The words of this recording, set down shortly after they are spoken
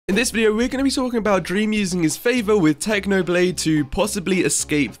In this video, we're going to be talking about Dream using his favor with Technoblade to possibly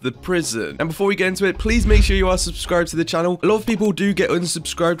escape the prison. And before we get into it, please make sure you are subscribed to the channel. A lot of people do get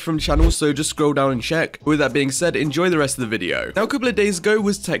unsubscribed from channels, so just scroll down and check. With that being said, enjoy the rest of the video. Now, a couple of days ago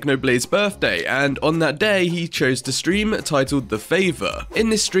was Technoblade's birthday, and on that day, he chose to stream titled The Favour. In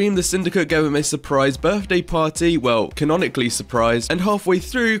this stream, the Syndicate gave him a surprise birthday party, well, canonically surprised, and halfway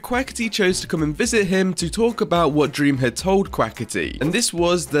through, Quackity chose to come and visit him to talk about what Dream had told Quackity. And this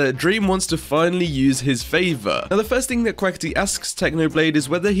was that Dream wants to finally use his favor. Now, the first thing that Quackity asks Technoblade is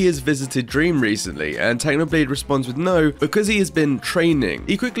whether he has visited Dream recently, and Technoblade responds with no, because he has been training.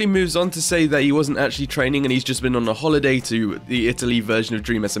 He quickly moves on to say that he wasn't actually training and he's just been on a holiday to the Italy version of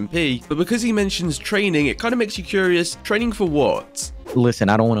Dream SMP, but because he mentions training, it kind of makes you curious, training for what? Listen,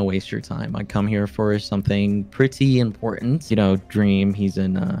 I don't want to waste your time. I come here for something pretty important. You know, Dream, he's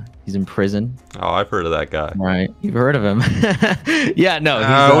in prison. Oh, I've heard of that guy. Right, you've heard of him. Yeah,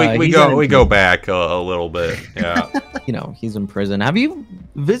 no. We go back a little bit. Yeah. You know, he's in prison. Have you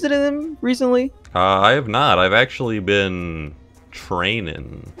visited him recently? I have not. I've actually been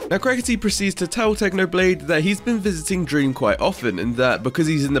training. Now, Quackity proceeds to tell Technoblade that he's been visiting Dream quite often and that because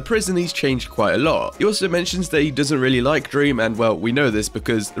he's in the prison he's changed quite a lot. He also mentions that he doesn't really like Dream, and well, we know this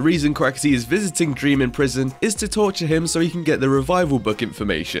because the reason Quackity is visiting Dream in prison is to torture him so he can get the revival book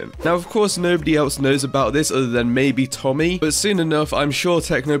information. Now, of course, nobody else knows about this other than maybe Tommy, but soon enough I'm sure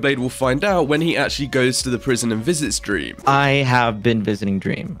Technoblade will find out when he actually goes to the prison and visits Dream. I have been visiting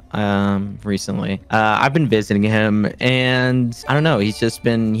Dream recently. I've been visiting him, and I don't know,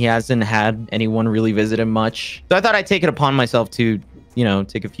 he hasn't had anyone really visit him much. So I thought I'd take it upon myself to, you know,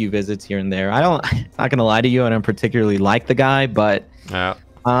 take a few visits here and there. I'm not gonna lie to you, I don't particularly like the guy, but yeah.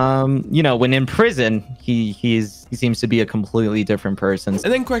 You know, when in prison, he seems to be a completely different person.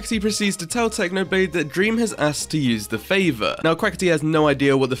 And then Quackity proceeds to tell Technoblade that Dream has asked to use the favor. Now, Quackity has no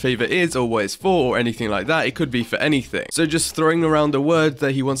idea what the favor is or what it's for or anything like that. It could be for anything. So just throwing around the word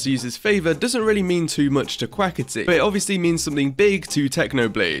that he wants to use his favor doesn't really mean too much to Quackity, but it obviously means something big to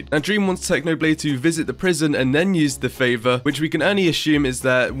Technoblade. Now, Dream wants Technoblade to visit the prison and then use the favor, which we can only assume is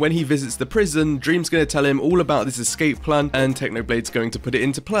that when he visits the prison, Dream's going to tell him all about this escape plan and Technoblade's going to put it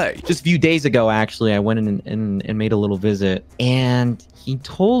into play. Just a few days ago, actually, I went in and made a little visit, and he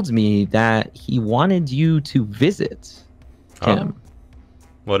told me that he wanted you to visit him.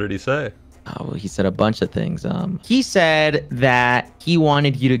 What did he say? Oh, he said a bunch of things. He said that he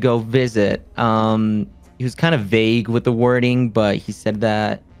wanted you to go visit. He was kind of vague with the wording, but he said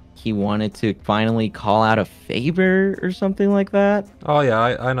that he wanted to finally call out a favor or something like that. Oh yeah,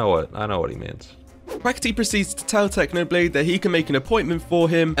 I know what he means. Quackity proceeds to tell Technoblade that he can make an appointment for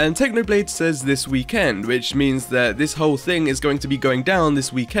him, and Technoblade says this weekend, which means that this whole thing is going to be going down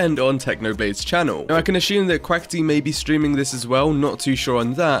this weekend on Technoblade's channel. Now, I can assume that Quackity may be streaming this as well, not too sure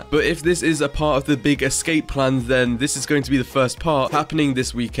on that, but if this is a part of the big escape plan, then this is going to be the first part happening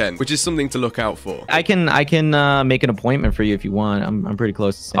this weekend, which is something to look out for. I can make an appointment for you if you want. I'm pretty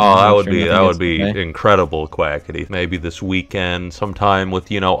close to saying. Oh, that would be incredible, Quackity. Maybe this weekend, sometime with,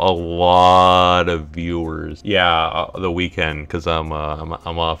 you know, a lot of viewers. Yeah, the weekend, because I'm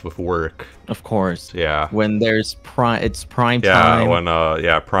off of work. Of course. Yeah. When there's it's prime time. Yeah,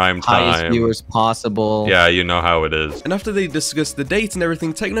 when prime highest time. viewers possible. Yeah, you know how it is. And after they discuss the date and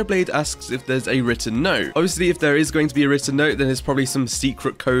everything, Technoblade asks if there's a written note. Obviously, if there is going to be a written note, then there's probably some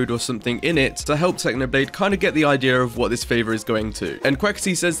secret code or something in it to help Technoblade kind of get the idea of what this favor is going to. And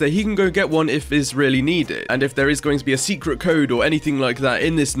Quackity says that he can go get one if is really needed. And if there is going to be a secret code or anything like that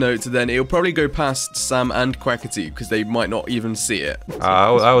in this note, then it'll probably go past Sam and Quackity because they might not even see it.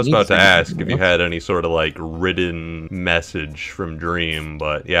 I was about to ask if you had any sort of like written message from Dream,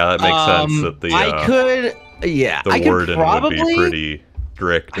 but yeah, that makes sense that the warden would be pretty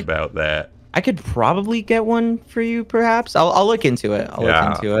strict about that. I could probably get one for you, perhaps. I'll look into it. I'll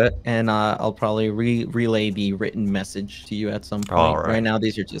look into it, and I'll probably relay the written message to you at some point. All right. Right now,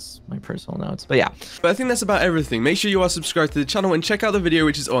 these are just my personal notes, but yeah. But I think that's about everything. Make sure you are subscribed to the channel and check out the video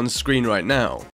which is on screen right now.